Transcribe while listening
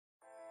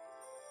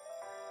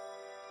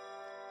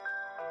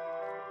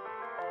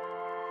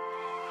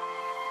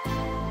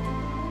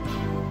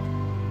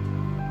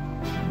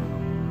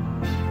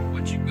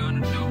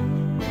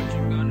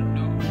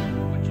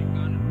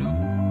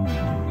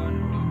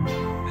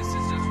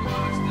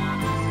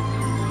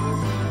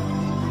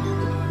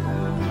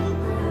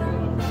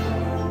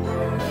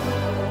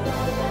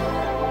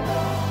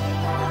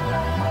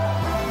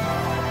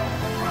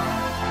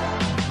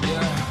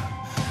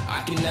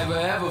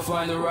never ever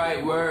find the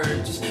right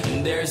words,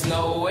 and there's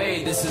no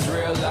way this is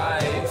real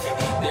life.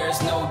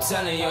 There's no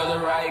telling you're the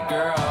right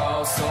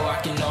girl, so I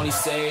can only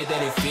say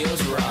that it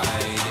feels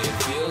right. It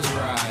feels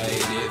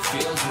right, it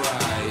feels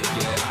right.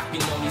 Yeah, I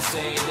can only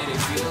say that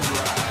it feels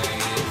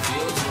right. It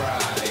feels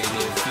right,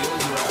 it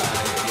feels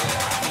right.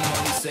 Yeah, I can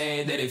only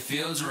say that it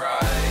feels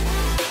right.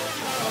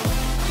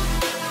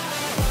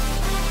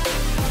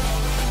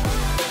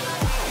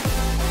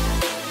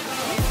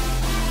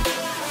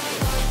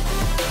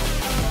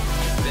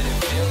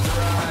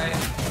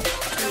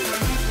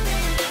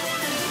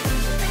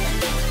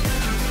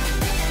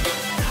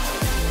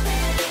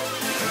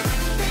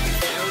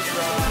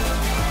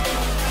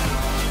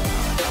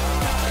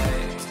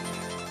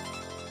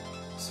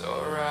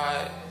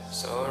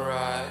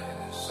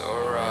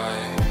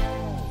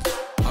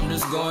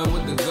 Going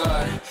with the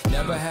gut,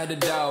 never had a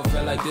doubt,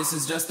 felt like this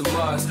is just a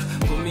must.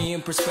 Put me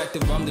in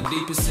perspective, I'm the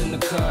deepest in the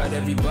cut.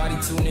 Everybody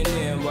tuning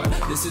in, but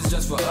this is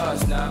just for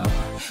us now.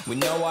 We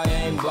know I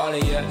ain't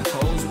ballin' yet,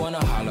 hoes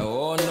wanna holler,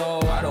 oh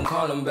no, I don't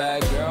call them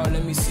back. Girl,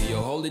 let me see you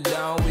hold it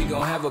down, we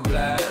gon' have a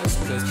blast.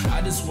 Cause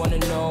I just wanna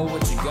know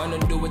what you gonna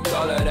do with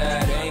all of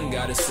that. Ain't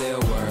gotta say a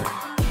word,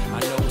 I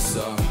know what's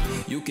up.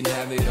 You can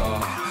have it all,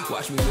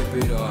 watch me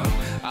rip it off.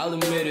 I'll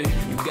admit it,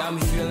 you got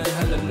me feeling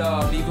hella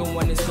love. Even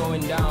when it's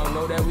going down,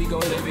 know that we gon'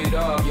 live it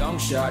up. Young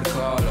shot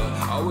caller,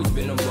 always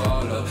been a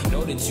baller.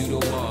 Know that you the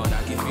one,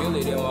 I can feel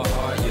it in my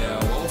heart. Yeah,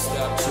 I won't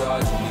stop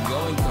charging, we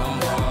going come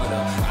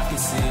harder. I can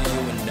see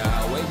you and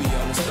I, way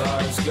beyond the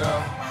stars,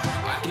 girl.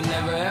 I can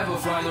never ever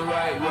find the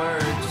right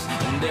words,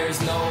 and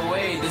there's no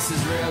way this is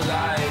real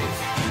life.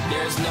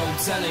 There's no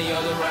telling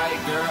you're the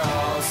right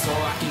girl, so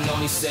I can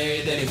only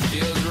say that it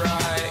feels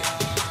right.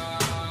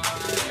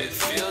 It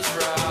feels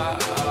right,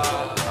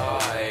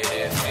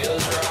 it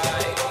feels right,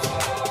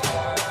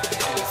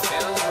 it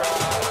feels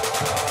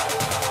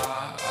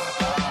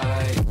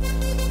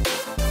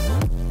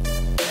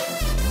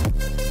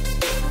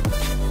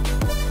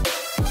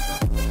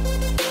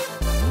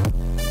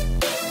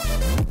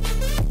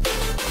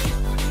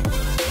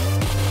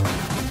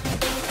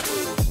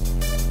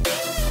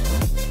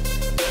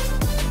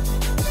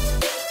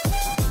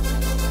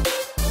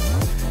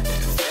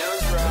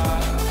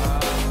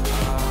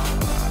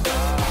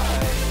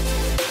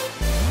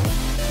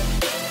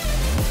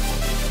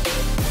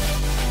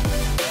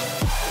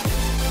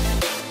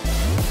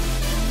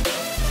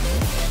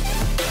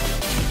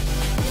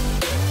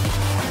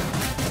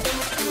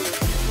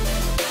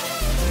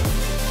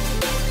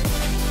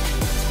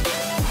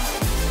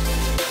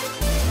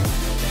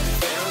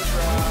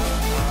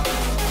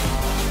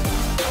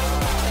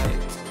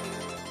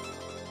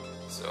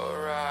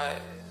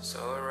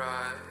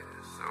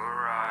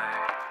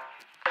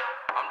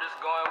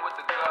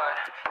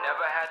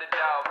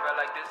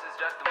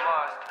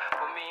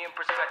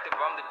perspective,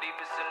 I'm the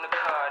deepest in the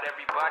cut.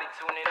 Everybody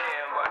tuning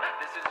in, but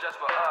this is just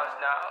for us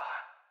now.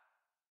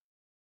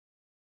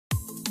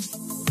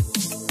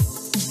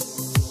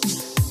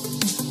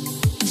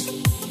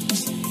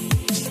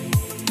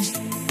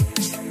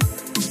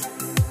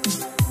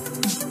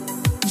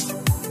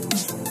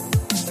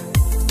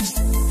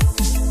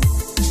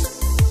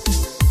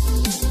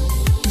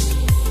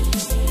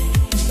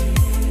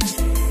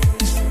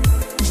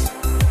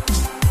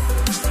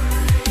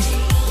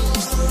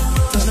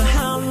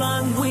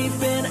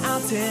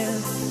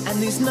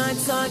 And these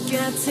nights are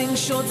getting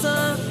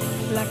shorter,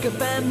 like a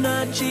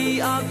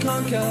energy I'll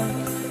conquer.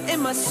 In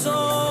my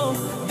soul,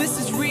 this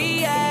is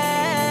real.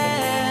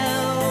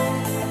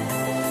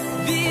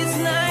 These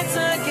nights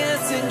are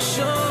getting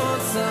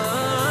shorter.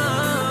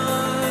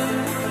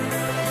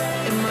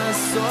 In my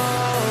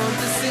soul,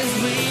 this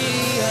is real.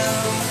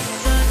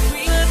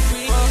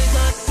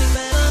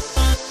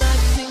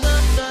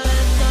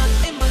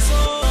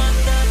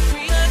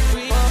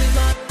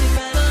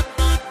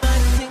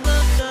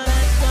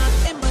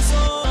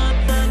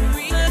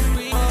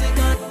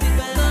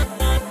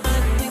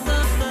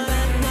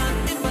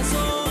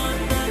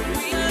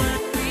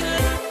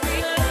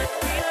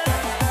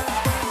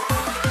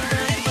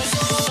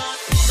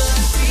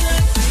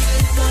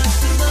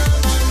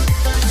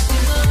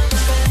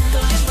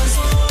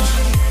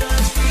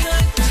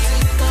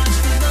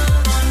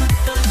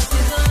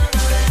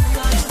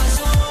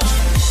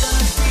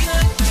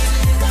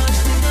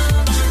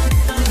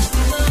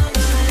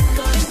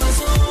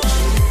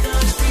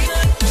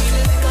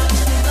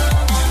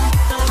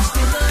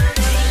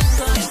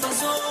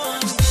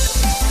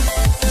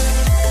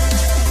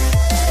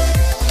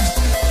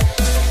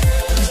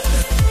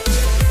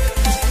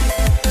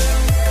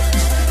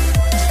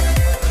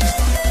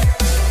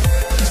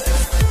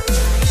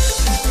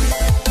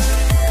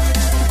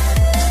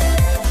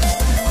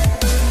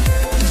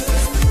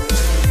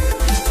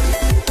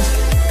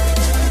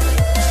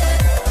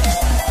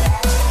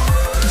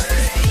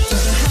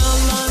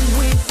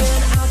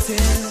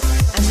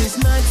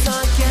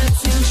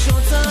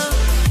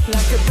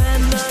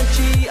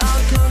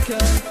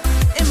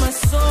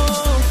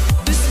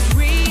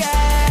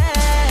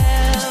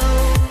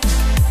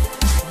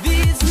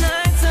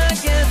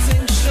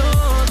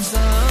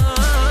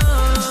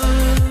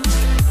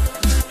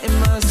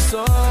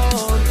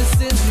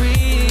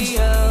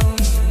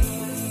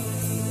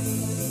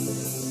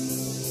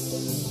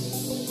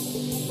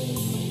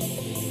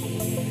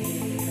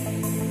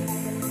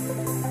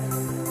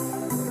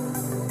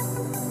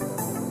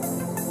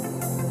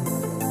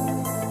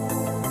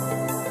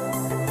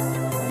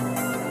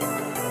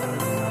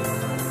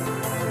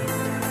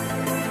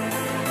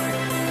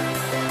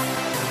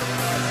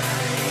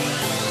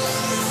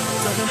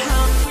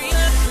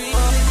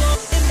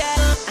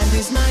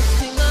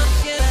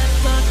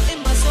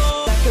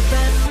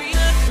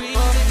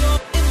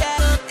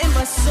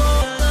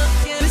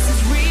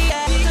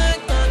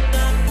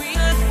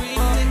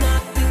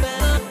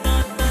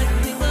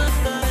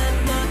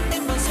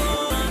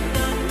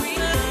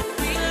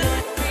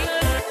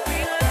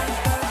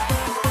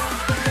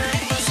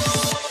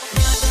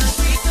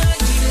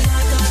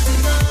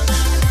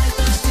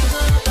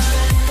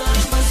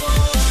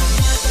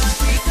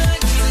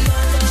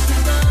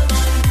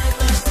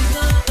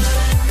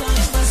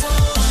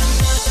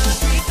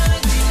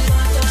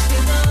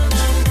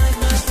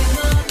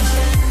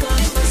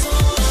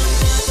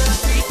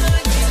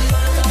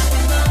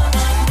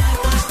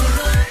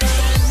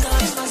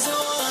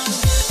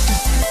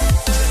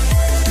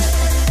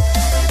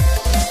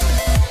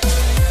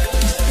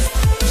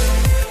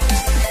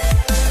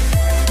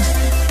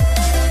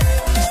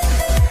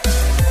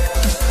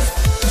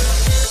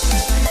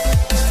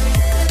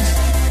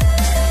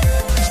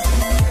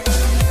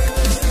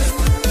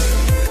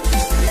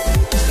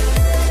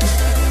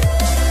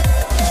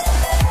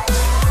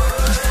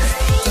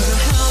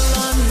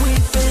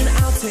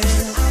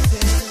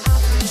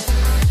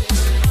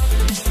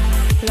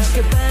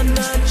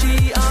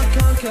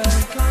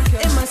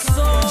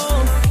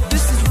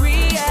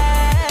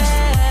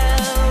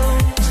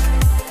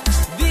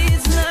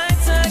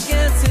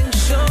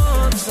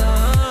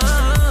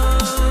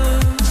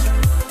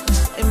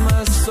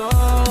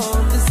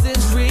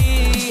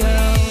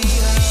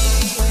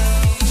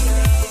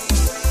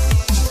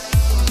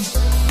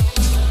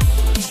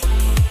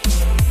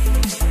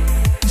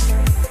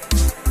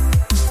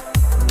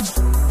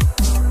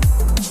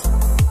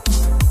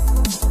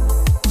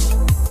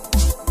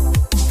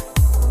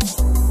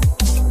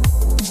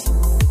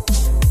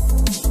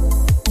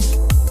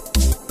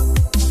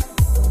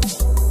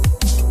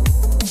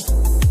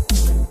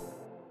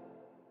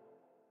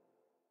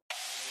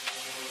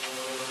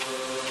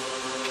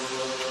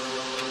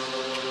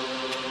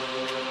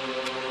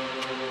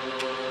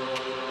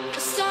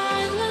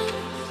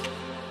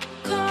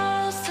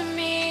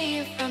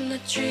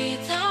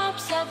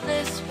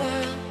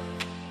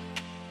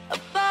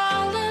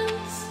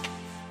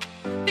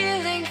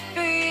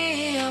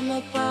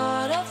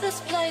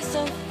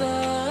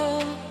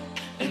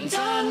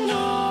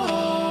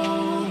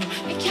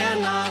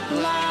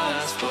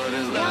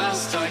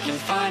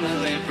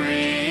 finally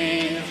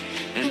breathe.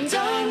 And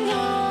I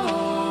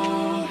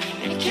know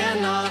it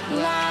cannot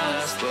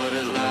last, but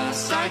at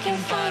last I can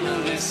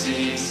finally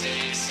see.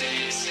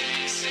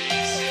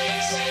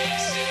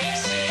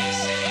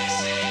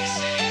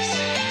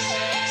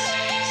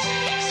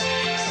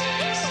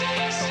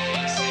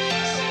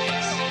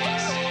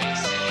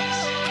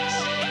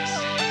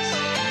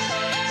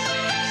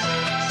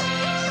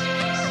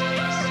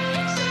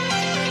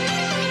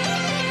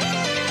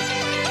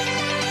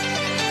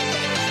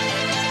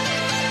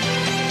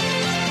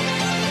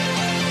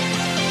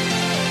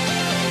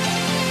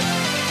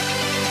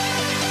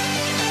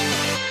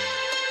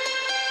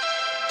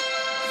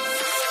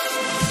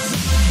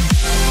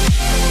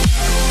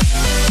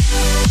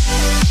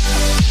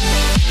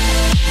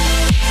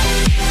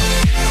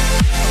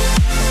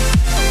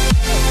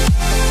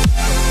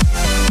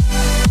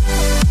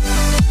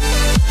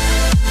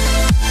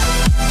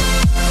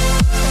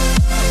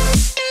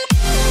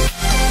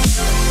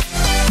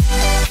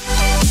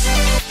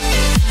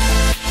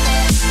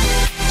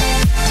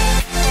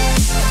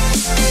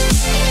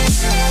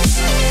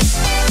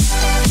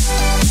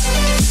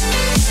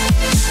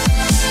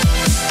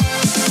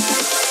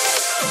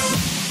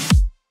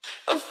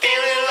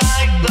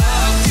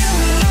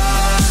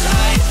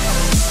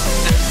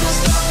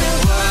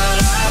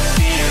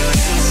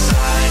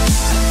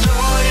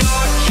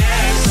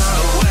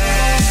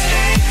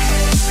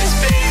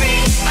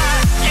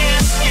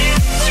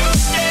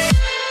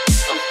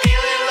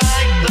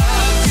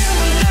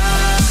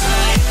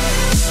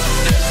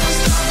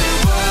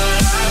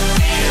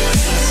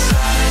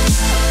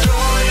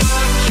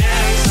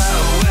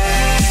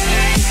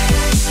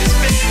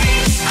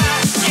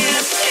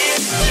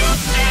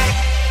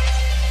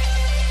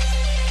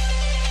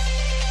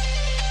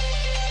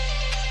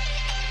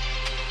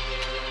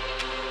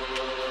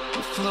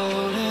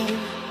 Floating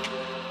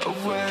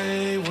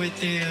away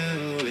with you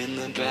in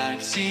the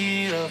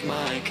backseat of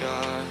my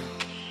car.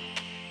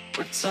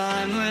 We're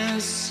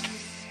timeless,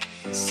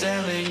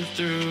 sailing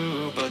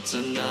through, but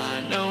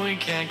tonight, no, we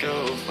can't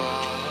go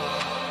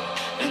far.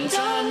 And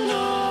I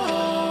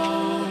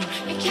know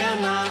it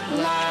cannot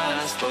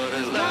last, but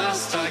at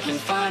last I can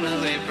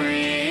finally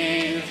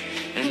breathe.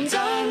 And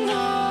I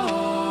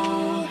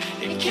know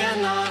it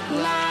cannot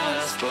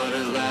last, but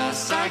at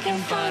last I can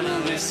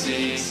finally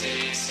see.